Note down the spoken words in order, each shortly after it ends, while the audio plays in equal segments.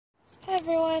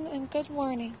everyone, and good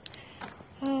morning.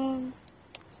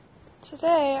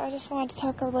 Today I just wanted to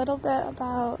talk a little bit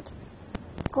about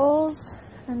goals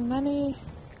and money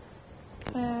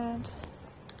and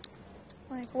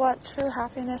what true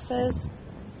happiness is.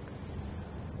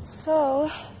 So,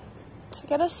 to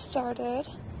get us started,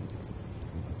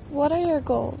 what are your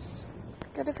goals?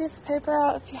 Get a piece of paper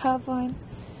out if you have one,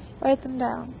 write them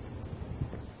down.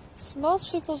 So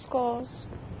most people's goals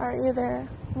are either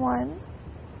 1,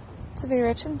 to be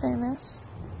rich and famous,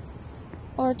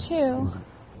 or 2,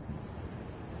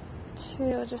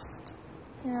 to just,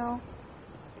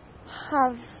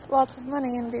 have lots of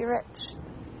money and be rich.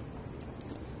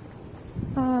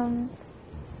 And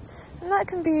that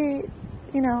can be,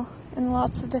 in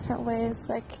lots of different ways.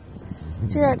 Like,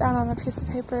 if you write down on a piece of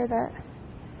paper that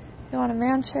you want a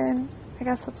mansion, I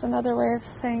guess that's another way of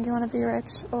saying you want to be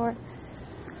rich. Or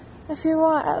if you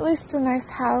want at least a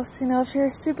nice house, if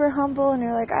you're super humble and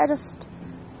you're like, I just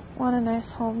want a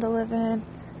nice home to live in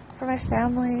for my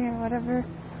family or whatever.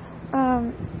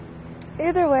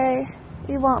 Either way,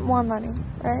 you want more money,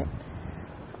 right?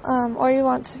 Or you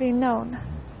want to be known.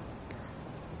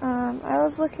 I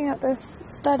was looking at this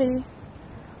study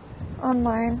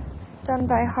online done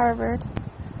by Harvard,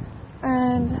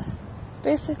 and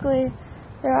basically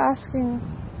they were asking,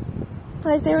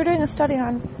 they were doing a study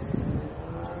on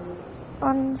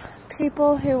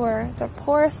people who were the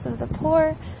poorest of the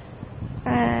poor,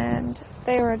 and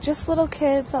they were just little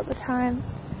kids at the time,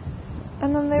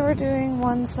 and then they were doing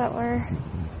ones that were,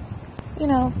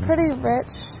 pretty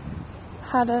rich,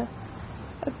 had a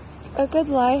good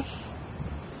life,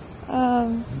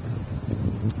 and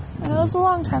it was a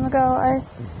long time ago. I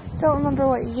don't remember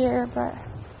what year, but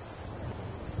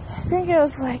I think it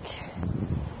was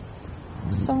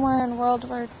somewhere in World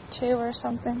War II or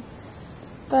something.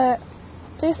 But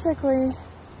basically,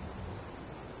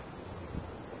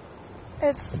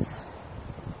 it's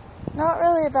not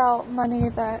really about money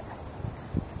that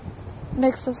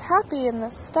makes us happy in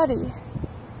this study.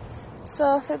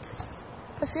 So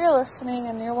if you're listening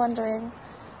and you're wondering,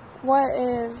 what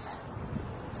is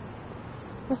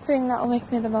the thing that will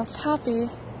make me the most happy,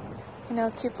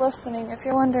 keep listening. If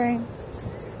you're wondering,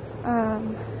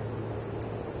 how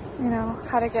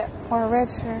to get more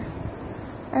rich or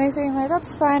anything,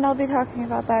 that's fine. I'll be talking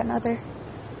about that in other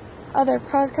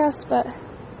podcasts. But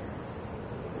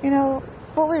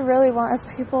what we really want as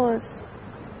people is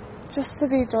just to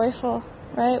be joyful,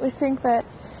 right? We think that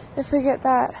if we get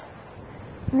that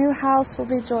new house, we'll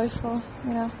be joyful.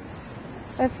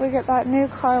 If we get that new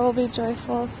car, we'll be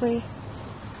joyful. If we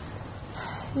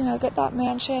get that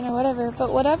mansion or whatever.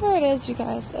 But whatever it is, you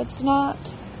guys, it's not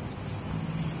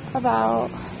about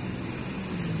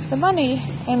the money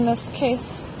in this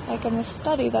case, in this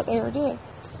study that they were doing,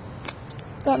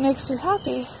 that makes you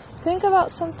happy. Think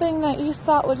about something that you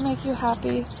thought would make you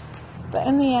happy, but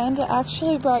in the end, it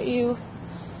actually brought you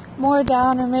more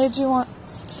down or made you want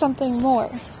something more.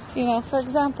 For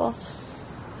example,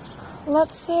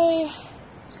 let's say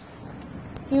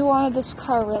you wanted this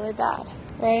car really bad,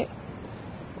 right?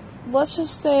 Let's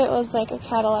just say it was a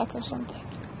Cadillac or something.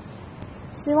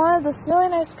 So you wanted this really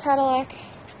nice Cadillac,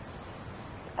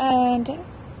 and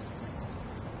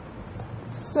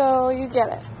so you get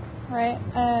it, right?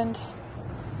 And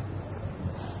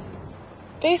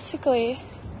basically,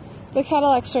 the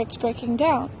Cadillac starts breaking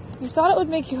down. You thought it would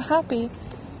make you happy,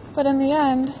 but in the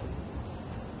end,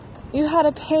 you had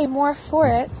to pay more for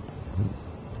it,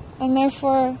 and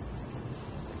therefore,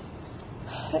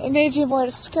 it made you more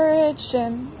discouraged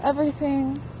and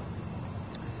everything.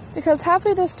 Because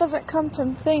happiness doesn't come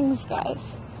from things,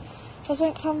 guys. It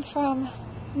doesn't come from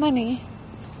money.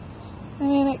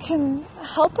 It can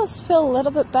help us feel a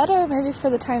little bit better, maybe for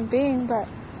the time being, but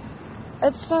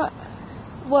it's not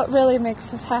what really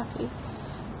makes us happy.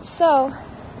 So,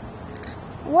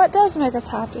 what does make us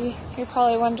happy? You're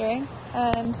probably wondering.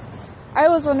 And I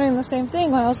was wondering the same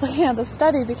thing when I was looking at the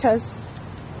study, because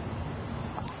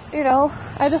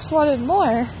I just wanted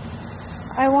more.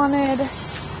 I wanted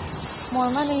more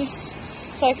money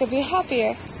so I could be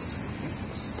happier.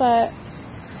 But,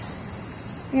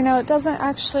 it doesn't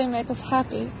actually make us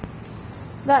happy.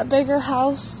 That bigger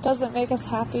house doesn't make us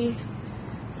happy.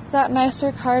 That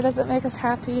nicer car doesn't make us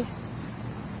happy.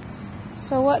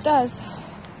 So what does?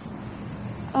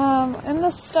 In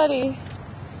this study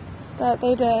that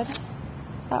they did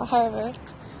at Harvard,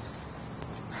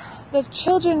 the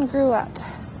children grew up.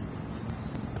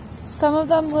 Some of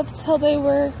them lived till they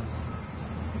were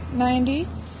 90,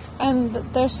 and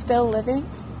they're still living.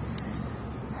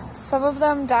 Some of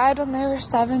them died when they were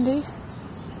 70.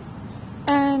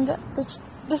 And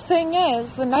the thing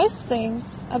is, the nice thing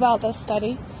about this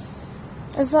study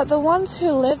is that the ones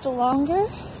who lived longer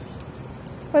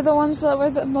were the ones that were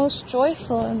the most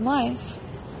joyful in life.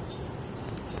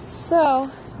 So,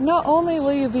 not only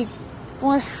will you be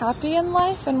more happy in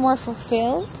life and more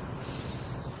fulfilled,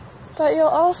 but you'll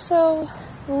also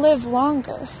live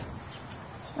longer.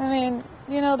 I mean,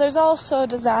 there's also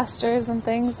disasters and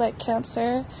things like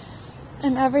cancer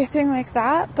and everything like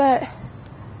that, but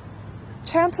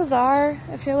chances are,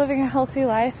 if you're living a healthy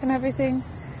life and everything,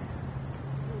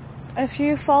 if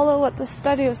you follow what the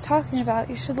study was talking about,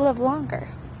 you should live longer.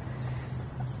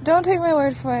 Don't take my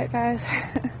word for it, guys.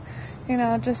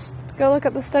 Just go look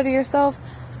at the study yourself.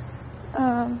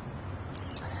 I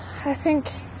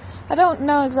don't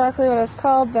know exactly what it's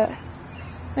called, but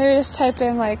maybe just type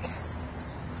in,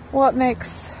 what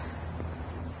makes,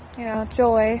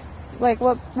 joy,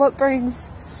 what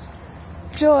brings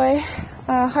joy,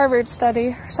 Harvard study,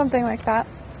 or something like that.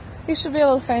 You should be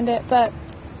able to find it,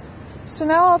 so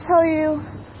now I'll tell you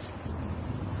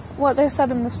what they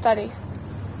said in the study.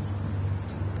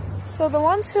 So the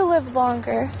ones who lived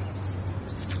longer,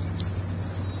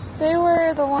 they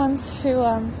were the ones who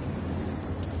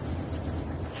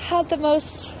had the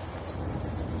most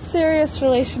serious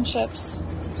relationships.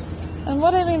 And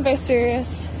what I mean by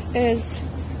serious is,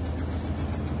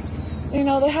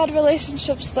 they had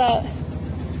relationships that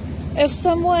if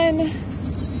someone,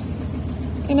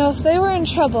 if they were in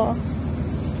trouble,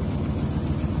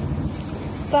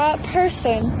 that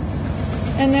person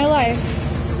in their life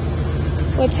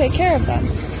would take care of them.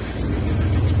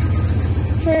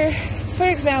 For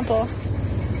example,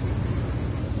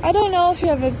 I don't know if you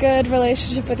have a good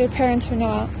relationship with your parents or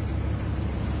not,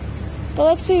 but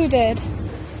let's say you did.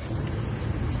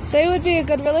 They would be a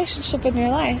good relationship in your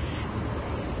life,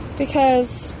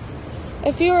 because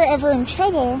if you were ever in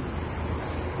trouble,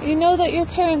 you know that your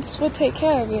parents would take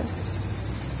care of you.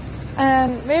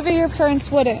 And maybe your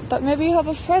parents wouldn't, but maybe you have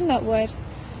a friend that would,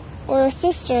 or a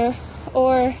sister,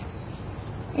 or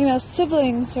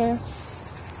siblings, or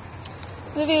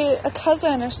maybe a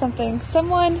cousin or something,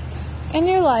 someone in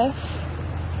your life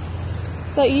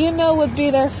that would be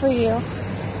there for you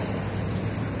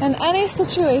in any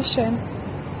situation,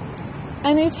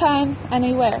 anytime,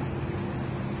 anywhere.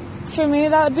 For me,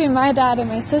 that would be my dad and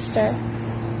my sister,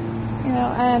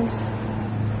 and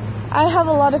I have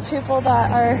a lot of people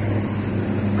that are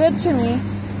good to me,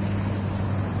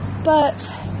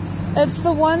 but it's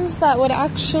the ones that would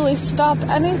actually stop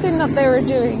anything that they were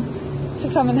doing to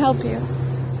come and help you.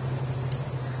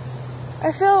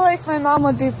 I feel like my mom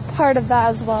would be part of that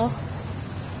as well.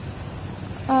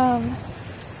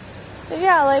 But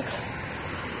yeah,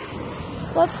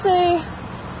 let's say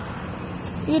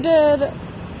you did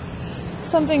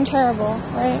something terrible,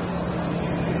 right?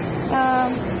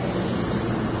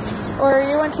 Or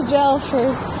you went to jail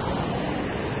for,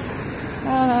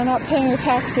 not paying your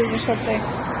taxes or something.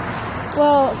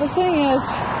 Well, the thing is,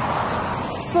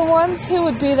 it's the ones who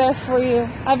would be there for you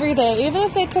every day. Even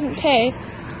if they couldn't pay,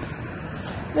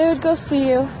 they would go see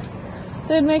you.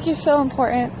 They'd make you feel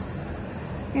important.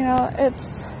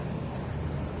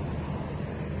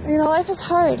 Life is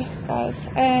hard, guys,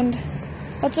 and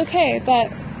that's okay.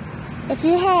 But if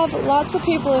you have lots of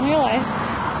people in your life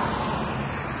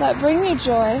that bring you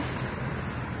joy,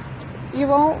 you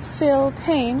won't feel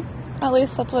pain. At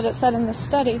least that's what it said in this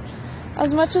study.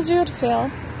 As much as you would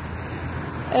feel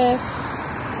if,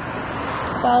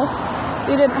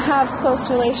 you didn't have close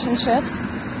relationships.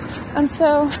 And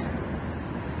so,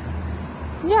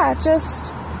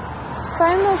 just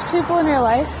find those people in your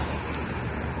life,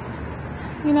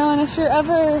 and if you're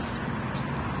ever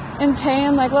in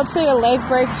pain, let's say your leg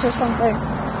breaks or something,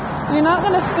 you're not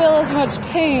going to feel as much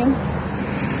pain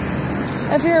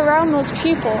if you're around those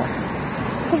people,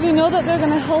 because you know that they're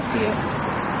going to help you.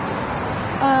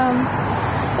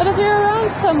 But if you're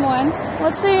around someone,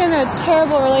 let's say you're in a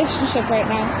terrible relationship right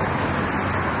now,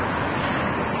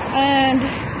 and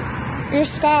your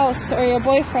spouse or your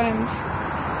boyfriend,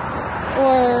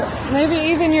 or maybe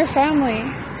even your family,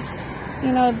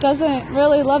 doesn't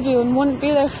really love you and wouldn't be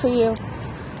there for you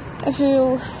if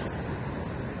you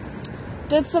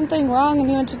did something wrong and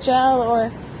you went to jail,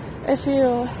 or if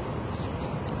you,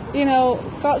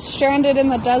 got stranded in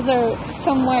the desert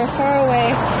somewhere far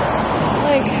away.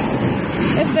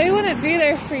 If they wouldn't be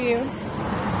there for you,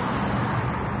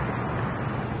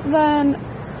 then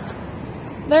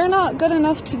they're not good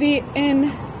enough to be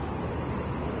in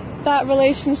that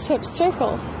relationship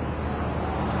circle.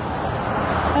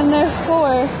 And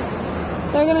therefore,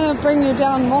 they're going to bring you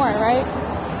down more, right?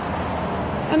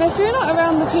 And if you're not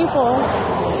around the people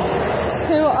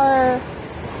who are,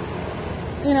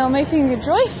 making you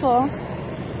joyful,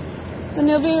 then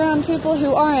you'll be around people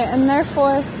who aren't, and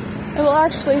therefore it will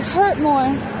actually hurt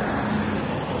more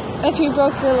if you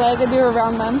broke your leg and you're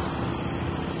around them.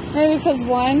 Maybe because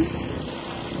one,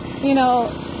 you know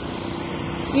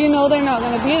they're not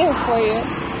going to be there for you.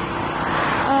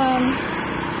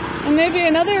 And maybe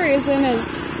another reason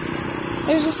is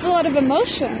there's just a lot of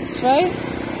emotions, right?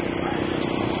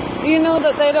 You know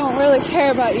that they don't really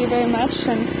care about you very much,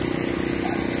 and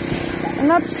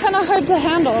that's kind of hard to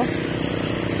handle,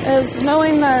 is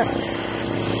knowing that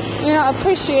you're not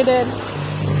appreciated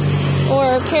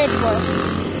or cared for.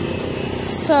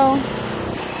 So,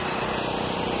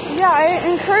 yeah, I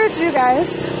encourage you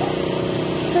guys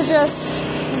to just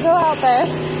go out there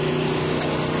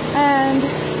and,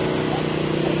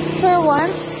 for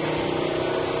once,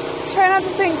 try not to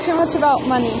think too much about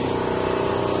money,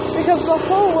 because the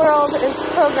whole world is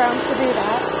programmed to do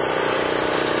that.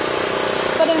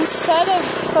 But instead of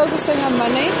focusing on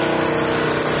money,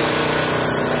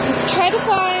 try to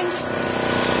find,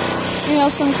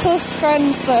 some close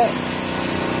friends that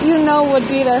would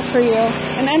be there for you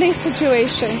in any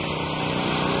situation.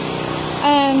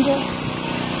 And,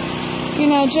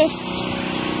 just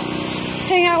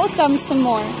hang out with them some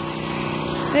more.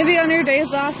 Maybe on your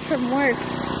days off from work.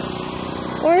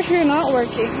 Or if you're not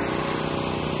working.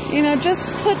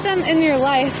 Just put them in your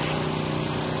life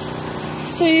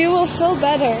so you will feel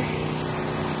better.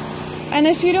 And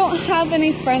if you don't have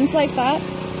any friends like that,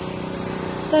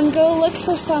 then go look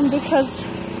for some, because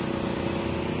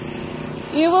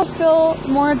you will feel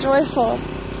more joyful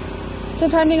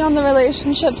depending on the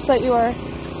relationships that you are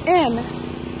in,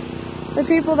 the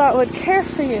people that would care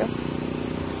for you.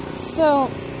 So,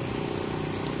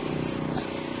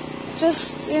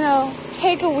 just,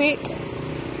 take a week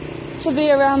to be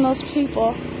around those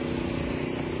people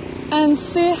and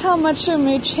see how much your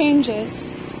mood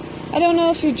changes. I don't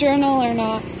know if you journal or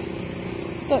not,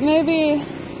 but maybe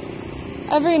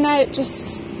every night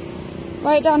just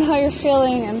write down how you're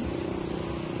feeling, and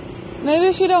maybe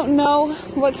if you don't know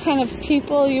what kind of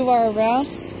people you are around,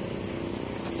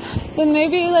 then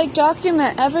maybe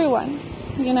document everyone,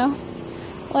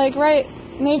 write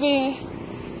maybe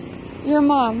your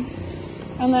mom,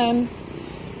 and then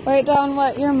write down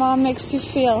what your mom makes you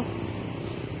feel.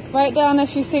 Write down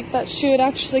if you think that she would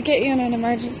actually get you in an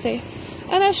emergency.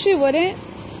 And if she wouldn't,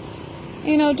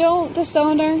 don't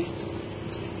disown her.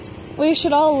 We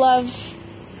should all love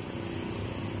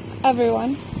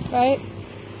everyone, right?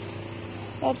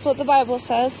 That's what the Bible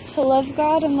says, to love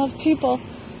God and love people.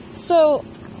 So,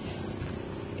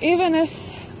 even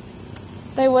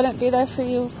if they wouldn't be there for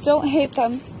you, don't hate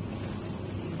them.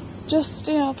 Just,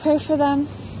 pray for them.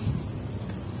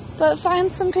 But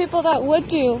find some people that would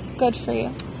do good for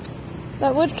you,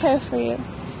 that would care for you.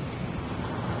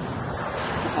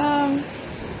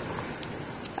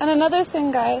 And another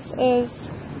thing, guys, is,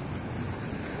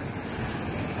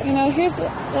 here's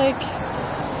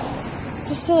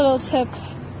just a little tip.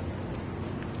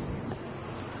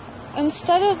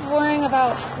 Instead of worrying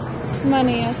about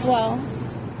money as well,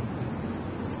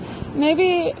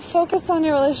 maybe focus on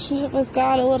your relationship with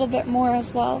God a little bit more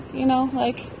as well.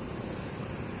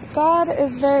 God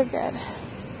is very good.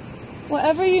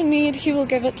 Whatever you need, He will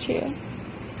give it to you.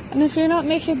 And if you're not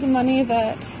making the money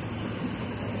that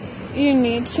you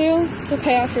need to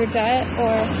pay off your debt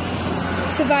or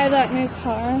to buy that new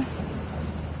car,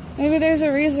 maybe there's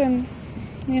a reason,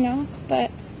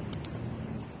 but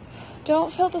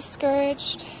don't feel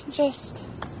discouraged. Just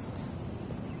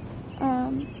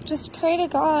pray to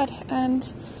God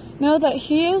and know that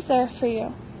He is there for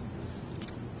you.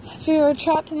 If you were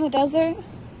trapped in the desert,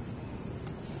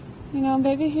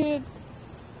 maybe He would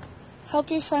help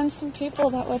you find some people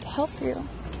that would help you.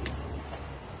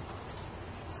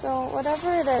 So,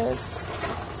 whatever it is,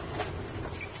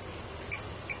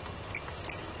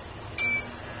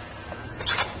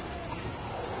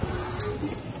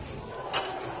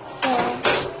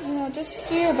 just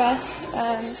do your best,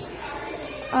 and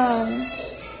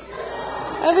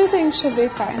everything should be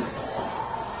fine.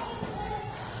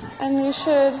 And you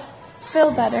should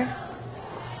feel better.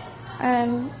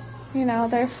 And,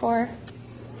 therefore,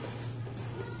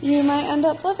 you might end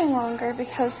up living longer,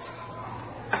 because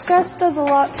stress does a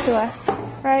lot to us,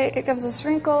 right? It gives us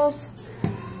wrinkles.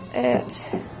 It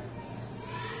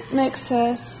makes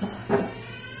us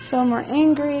feel more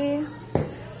angry.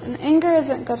 And anger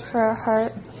isn't good for our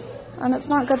heart. And it's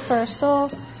not good for our soul.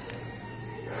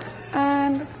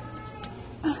 And,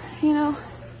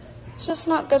 it's just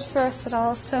not good for us at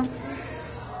all. So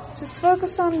just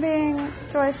focus on being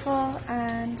joyful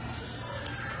and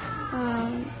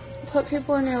put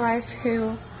people in your life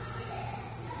who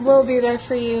will be there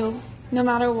for you no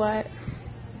matter what.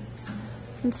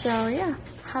 And so, yeah,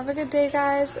 Have a good day,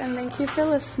 guys, and thank you for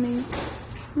listening.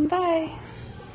 Bye.